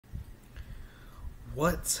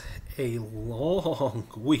What a long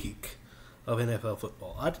week of NFL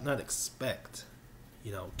football. I did not expect,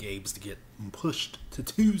 games to get pushed to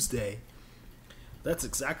Tuesday. That's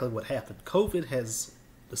exactly what happened. COVID has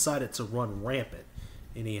decided to run rampant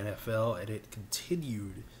in the NFL, and it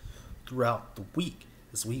continued throughout the week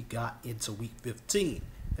as we got into week 15.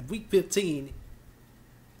 And week 15,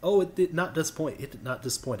 it did not disappoint. It did not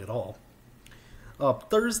disappoint at all.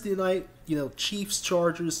 Thursday night, Chiefs,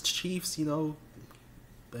 Chargers, Chiefs,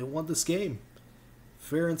 they won this game.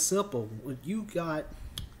 Fair and simple. When you got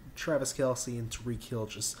Travis Kelce and Tyreek Hill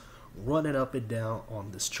just running up and down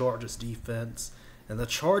on this Chargers defense, and the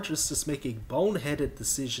Chargers just making boneheaded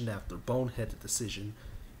decision after boneheaded decision,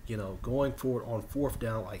 going for it on fourth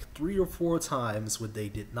down like 3 or 4 times when they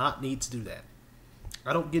did not need to do that.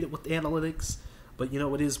 I don't get it with analytics, but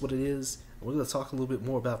it is what it is. We're going to talk a little bit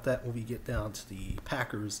more about that when we get down to the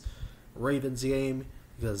Packers-Ravens game,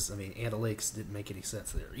 because, analytics didn't make any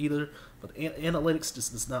sense there either. But analytics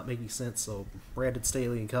just does not make any sense, so Brandon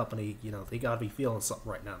Staley and company, they got to be feeling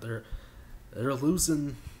something right now. They're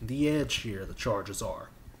losing the edge here, the Chargers are.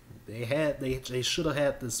 They should have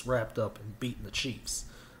had this wrapped up and beaten the Chiefs.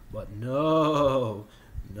 But no,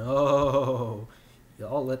 y'all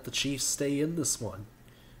let the Chiefs stay in this one.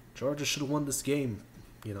 Chargers should have won this game,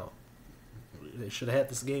 They should have had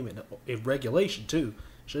this game in regulation, too.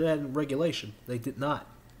 Should have had it in regulation. They did not.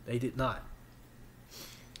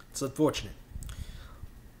 It's unfortunate.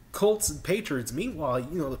 Colts and Patriots, meanwhile,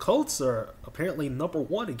 the Colts are apparently number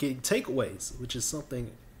 1 in getting takeaways, which is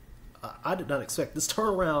something I did not expect. This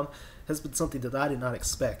turnaround has been something that I did not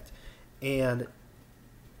expect. And,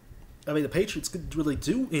 the Patriots couldn't really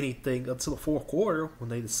do anything until the fourth quarter when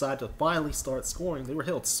they decided to finally start scoring. They were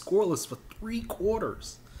held scoreless for 3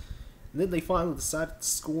 quarters. And then they finally decided to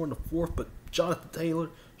score in the fourth, but Jonathan Taylor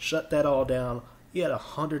shut that all down. He had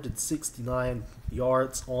 169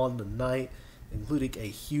 yards on the night, including a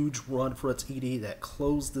huge run for a TD that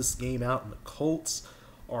closed this game out, and the Colts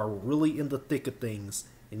are really in the thick of things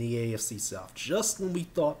in the AFC South. Just when we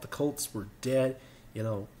thought the Colts were dead,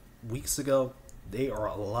 weeks ago, they are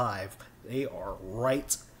alive. They are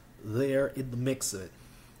right there in the mix of it.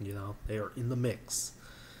 They are in the mix.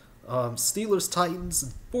 Steelers, Titans,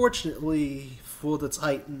 unfortunately for the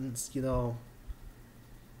Titans,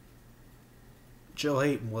 Joe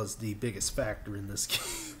Hayden was the biggest factor in this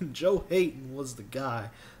game. Joe Hayden was the guy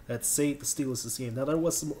that saved the Steelers this game. Now there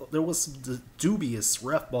was some dubious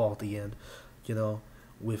ref ball at the end,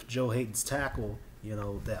 with Joe Hayden's tackle,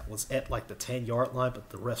 that was at like the 10-yard line,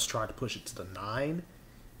 but the refs tried to push it to the 9,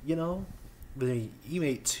 But he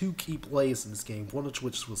made 2 key plays in this game, one of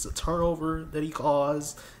which was a turnover that he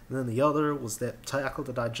caused, and then the other was that tackle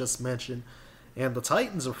that I just mentioned. And the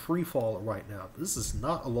Titans are free falling right now. This is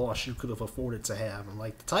not a loss you could have afforded to have. And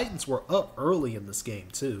the Titans were up early in this game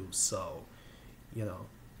too, so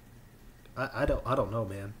I don't know,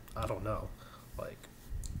 man. I don't know.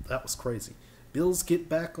 That was crazy. Bills get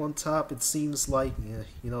back on top. It seems like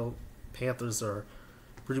Panthers are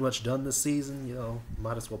pretty much done this season.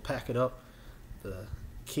 Might as well pack it up. The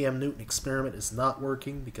Cam Newton experiment is not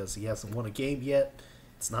working because he hasn't won a game yet.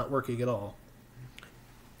 It's not working at all.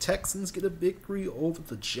 Texans get a victory over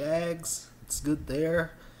the Jags. It's good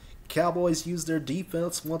there. Cowboys use their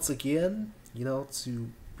defense once again, to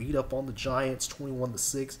beat up on the Giants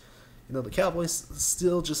 21-6. The Cowboys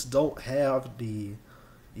still just don't have the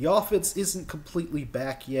offense isn't completely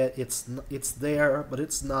back yet. It's there, but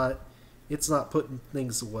it's not putting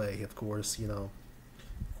things away, of course, Of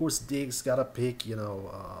course, Diggs got a pick,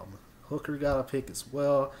 Hooker got a pick as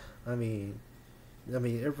well.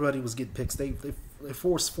 Everybody was getting picks. They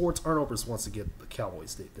forced 4 turnovers once again. The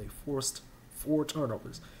Cowboys did. They forced 4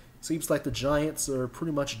 turnovers. Seems like the Giants are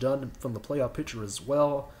pretty much done from the playoff picture as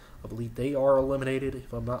well. I believe they are eliminated,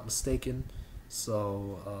 if I'm not mistaken.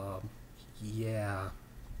 So, yeah.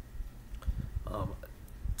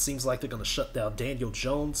 Seems like they're going to shut down Daniel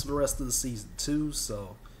Jones for the rest of the season too.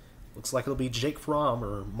 So, looks like it'll be Jake Fromm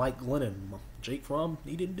or Mike Glennon. Jake Fromm,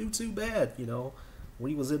 he didn't do too bad, when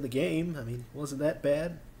he was in the game. It wasn't that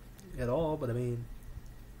bad at all, but it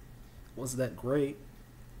wasn't that great.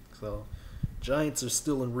 So, Giants are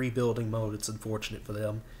still in rebuilding mode. It's unfortunate for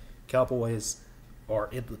them. Cowboys are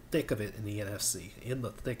in the thick of it in the NFC, in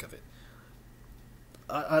the thick of it.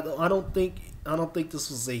 I don't think this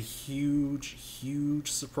was a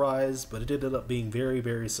huge surprise, but it ended up being very,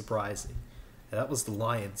 very surprising. And that was the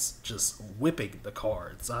Lions just whipping the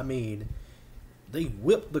Cards. They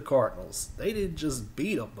whipped the Cardinals. They didn't just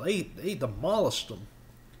beat them. They demolished them.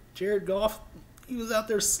 Jared Goff, he was out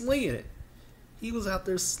there slinging it. He was out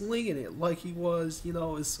there slinging it like he was,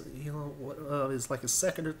 it's like his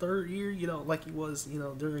second or third year, like he was,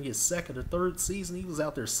 during his second or third season. He was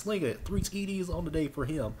out there slinging it. 3 TDs on the day for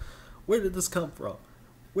him. Where did this come from?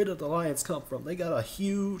 Where did the Lions come from? They got a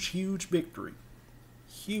huge, huge victory.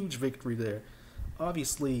 Huge victory there.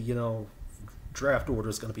 Obviously, draft order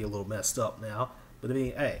is going to be a little messed up now. But I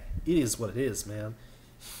mean, hey, it is what it is, man.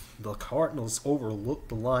 The Cardinals overlooked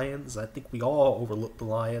the Lions. I think we all overlooked the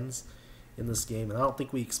Lions in this game, and I don't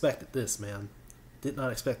think we expected this, man. Did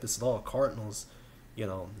not expect this at all. Cardinals,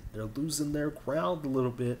 they're losing their ground a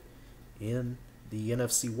little bit in the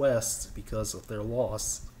NFC West because of their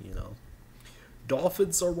loss,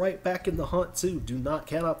 Dolphins are right back in the hunt, too. Do not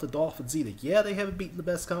count out the Dolphins either. Yeah, they haven't beaten the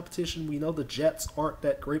best competition. We know the Jets aren't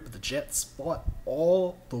that great, but the Jets fought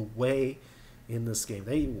all the way in this game.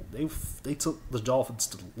 They took the Dolphins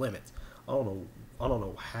to the limit. I don't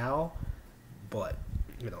know how, but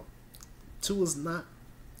Tua's not.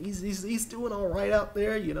 He's doing all right out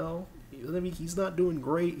there. I mean, he's not doing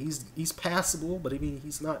great. He's passable, but I mean,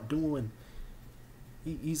 he's not doing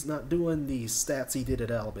the stats he did at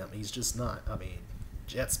Alabama. He's just not. I mean,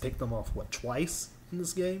 Jets picked them off twice in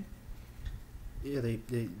this game. Yeah, they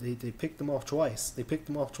picked them off twice. They picked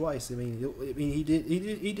them off twice. I mean, he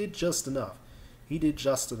did just enough. He did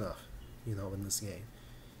just enough, in this game.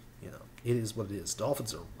 It is what it is.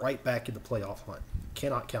 Dolphins are right back in the playoff hunt.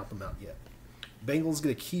 Cannot count them out yet. Bengals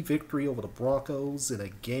get a key victory over the Broncos in a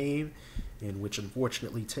game in which,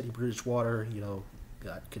 unfortunately, Teddy Bridgewater,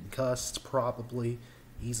 got concussed, probably.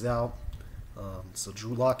 He's out. So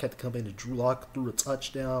Drew Lock had to come in, and Drew Lock threw a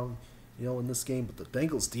touchdown, in this game. But the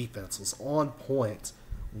Bengals defense was on point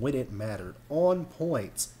when it mattered. On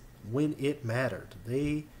point when it mattered.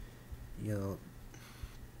 They,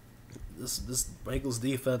 this Bengals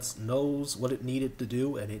defense knows what it needed to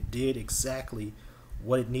do, and it did exactly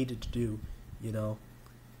what it needed to do.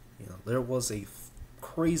 There was a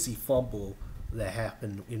crazy fumble that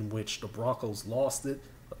happened in which the Broncos lost it,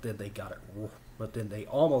 but then they got it. But then they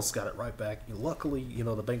almost got it right back. Luckily,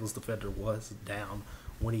 the Bengals defender was down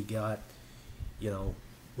when he got,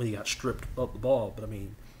 stripped of the ball. But I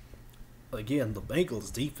mean, again, the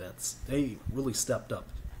Bengals defense, they really stepped up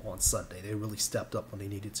on Sunday. They really stepped up when they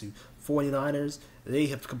needed to. 49ers, they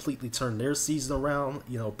have completely turned their season around,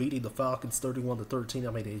 beating the Falcons 31-13.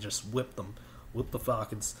 I mean, they just whipped the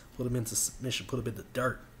Falcons, put them into submission, put them in the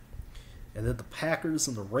dirt. And then the Packers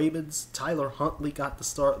and the Ravens, Tyler Huntley got the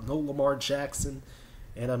start, no Lamar Jackson.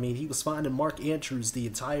 And I mean, he was finding Mark Andrews the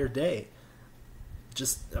entire day.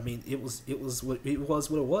 It was what it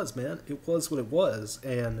was, man. It was what it was.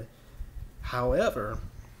 And however,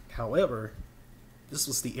 this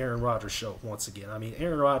was the Aaron Rodgers show once again. I mean,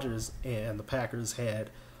 Aaron Rodgers and the Packers had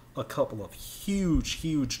a couple of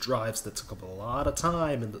huge drives that took up a lot of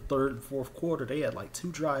time in the third and fourth quarter. They had like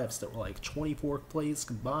 2 drives that were like 24 plays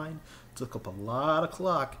combined. Took up a lot of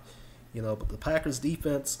clock, but the Packers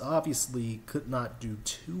defense obviously could not do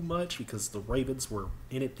too much because the Ravens were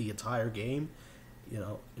in it the entire game,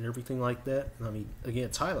 and everything like that. And I mean, again,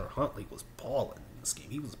 Tyler Huntley was balling in this game.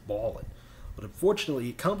 He was balling. But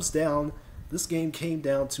unfortunately, this game came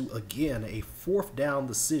down to, again, a 4th down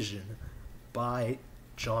decision by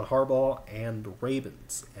John Harbaugh and the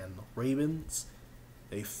Ravens. And the Ravens,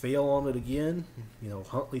 they fail on it again.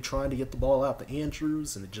 Huntley trying to get the ball out to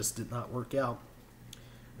Andrews, and it just did not work out.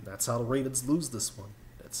 And that's how the Ravens lose this one.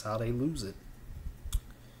 That's how they lose it.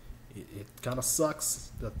 It kind of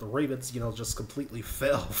sucks that the Ravens, just completely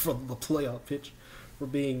fell from the playoff pitch for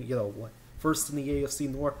being, first in the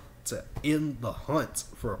AFC North to in the hunt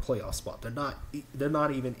for a playoff spot. They're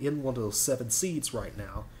not even in one of those 7 seeds right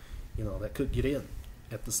now, that could get in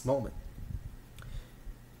at this moment.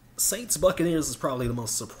 Saints Buccaneers is probably the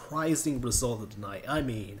most surprising result of the night. I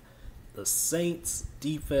mean, the Saints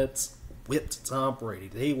defense whipped Tom Brady.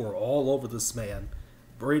 They were all over this man.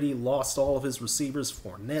 Brady lost all of his receivers.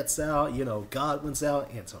 Fournette's out, Godwin's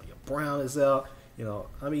out, Antonio Brown is out.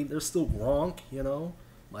 I mean, there's still Gronk,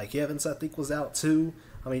 Mike Evans, I think, was out too.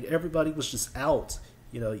 I mean, everybody was just out.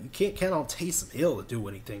 You can't count on Taysom Hill to do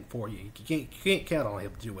anything for you. You can't count on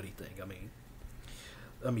him to do anything.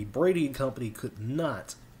 I mean, Brady and company could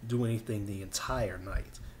not do anything the entire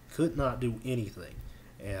night. Could not do anything.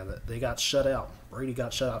 And they got shut out. Brady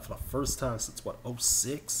got shut out for the first time since,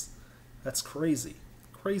 2006? That's crazy.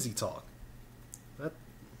 Crazy talk.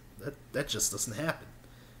 That just doesn't happen.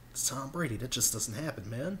 It's Tom Brady. That just doesn't happen,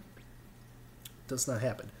 man. It does not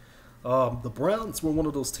happen. The Browns were one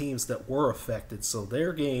of those teams that were affected, so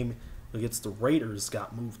their game against the Raiders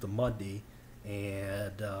got moved to Monday,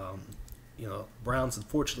 and Browns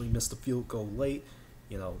unfortunately missed a field goal late.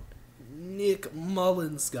 Nick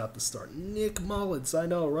Mullins got the start. Nick Mullins, I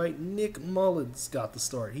know, right? Nick Mullins got the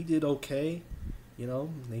start. He did okay.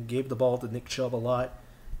 They gave the ball to Nick Chubb a lot.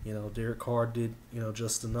 Derek Carr did,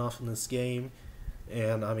 just enough in this game.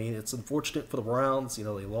 And, I mean, it's unfortunate for the Browns. They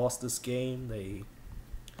lost this game. They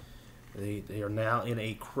are now in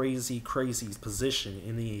a crazy position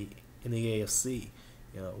in the AFC.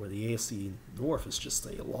 Where the AFC North is just a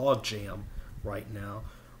logjam right now.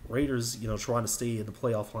 Raiders, trying to stay in the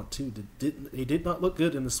playoff hunt too. They did not look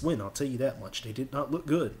good in this win. I'll tell you that much. They did not look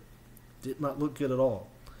good. Did not look good at all.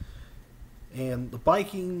 And the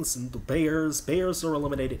Vikings and the Bears are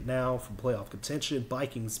eliminated now from playoff contention.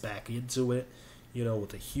 Vikings back into it,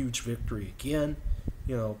 with a huge victory again.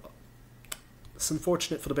 It's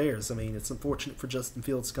unfortunate for the Bears. I mean, it's unfortunate for Justin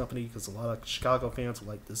Fields' company because a lot of Chicago fans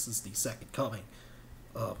were like, this is the second coming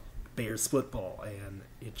of Bears football, and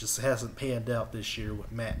it just hasn't panned out this year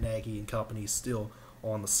with Matt Nagy and company still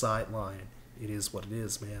on the sideline. It is what it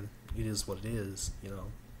is, man. It is what it is,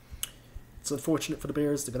 It's unfortunate for the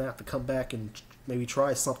Bears. They're going to have to come back and maybe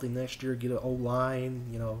try something next year, get an O-line,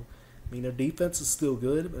 I mean, their defense is still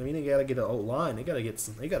good, but I mean, they got to get an O-line. They got to get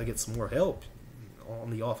some more help on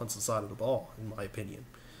the offensive side of the ball, in my opinion.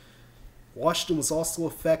 Washington was also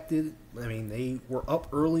affected. I mean, they were up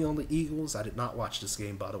early on the Eagles. I did not watch this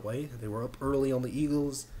game, by the way. They were up early on the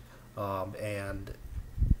Eagles, and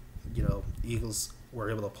Eagles were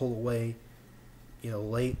able to pull away,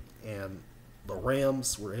 late, and the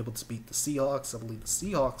Rams were able to beat the Seahawks. I believe the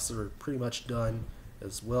Seahawks are pretty much done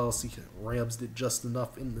as well. So Rams did just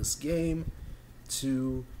enough in this game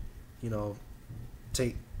to,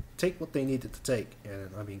 take what they needed to take.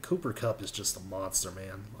 And I mean, Cooper Kupp is just a monster,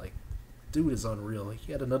 man. Like, dude is unreal.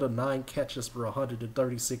 He had another 9 catches for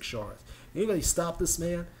 136 yards. Anybody stop this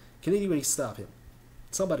man? Can anybody stop him?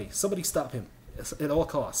 Somebody stop him at all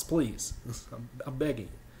costs, please. I'm begging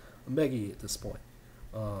you. I'm begging you at this point.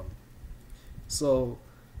 So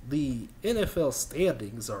the NFL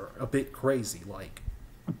standings are a bit crazy. Like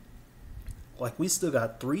we still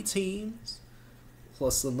got 3 teams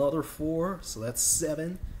plus another 4, so that's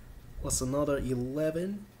 7, plus another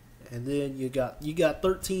 11, and then you got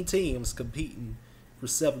 13 teams competing for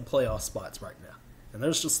 7 playoff spots right now. And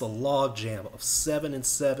there's just a log jam of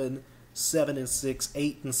 7-7,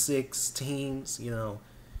 7-6, 8-6 teams.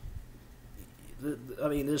 I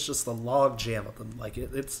mean, there's just a log jam of them. Like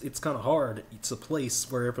it's kind of hard to place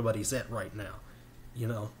where everybody's at right now. You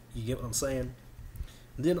get what I'm saying?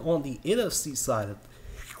 And then on the NFC side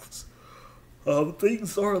of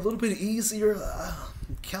things are a little bit easier.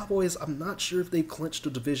 Cowboys, I'm not sure if they've clinched the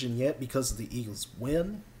division yet because of the Eagles'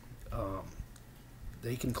 win.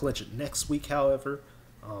 They can clinch it next week, however.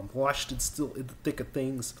 Washington's still in the thick of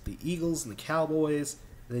things. The Eagles and the Cowboys.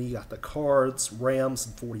 And then you got the Cards, Rams,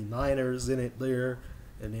 and 49ers in it there.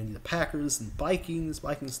 And then the Packers and Vikings.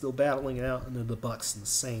 Vikings still battling it out. And then the Bucks and the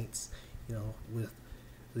Saints, with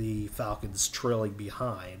the Falcons trailing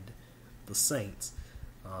behind the Saints.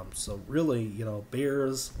 So really,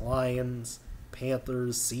 Bears, Lions,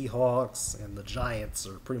 Panthers, Seahawks, and the Giants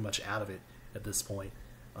are pretty much out of it at this point.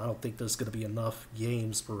 I don't think there's going to be enough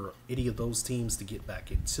games for any of those teams to get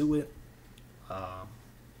back into it.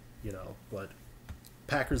 But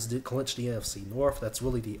Packers did clinch the NFC North. That's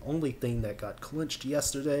really the only thing that got clinched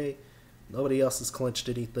yesterday. Nobody else has clinched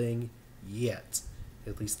anything yet,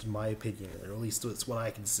 at least in my opinion, or at least it's what I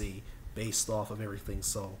can see based off of everything.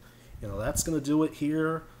 So, that's going to do it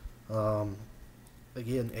here.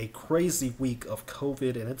 Again, a crazy week of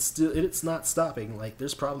COVID, and it's not stopping. Like,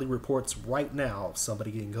 there's probably reports right now of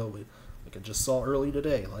somebody getting COVID. Like I just saw early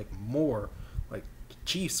today, more,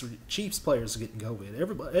 Chiefs players are getting COVID.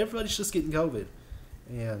 Everybody's just getting COVID,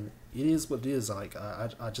 and it is what it is. Like,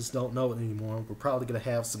 I just don't know it anymore. We're probably gonna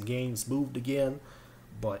have some games moved again,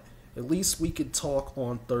 but at least we could talk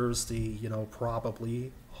on Thursday.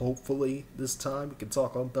 Probably, hopefully this time we can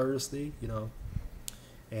talk on Thursday.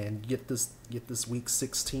 And get this week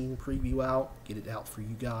 16 preview out, get it out for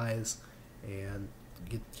you guys, and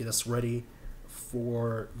get us ready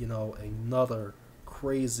for another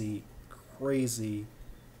crazy week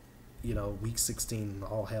 16.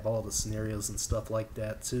 I'll have all the scenarios and stuff like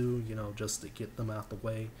that too, just to get them out the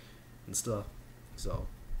way and stuff. So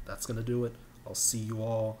that's gonna do it. I'll see you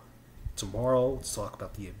all tomorrow to talk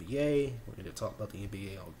about the NBA. We're going to talk about the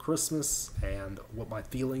NBA on Christmas and what my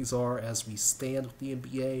feelings are as we stand with the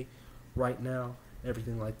NBA right now,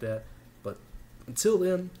 everything like that. But until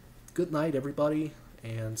then, good night, everybody,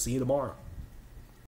 and see you tomorrow.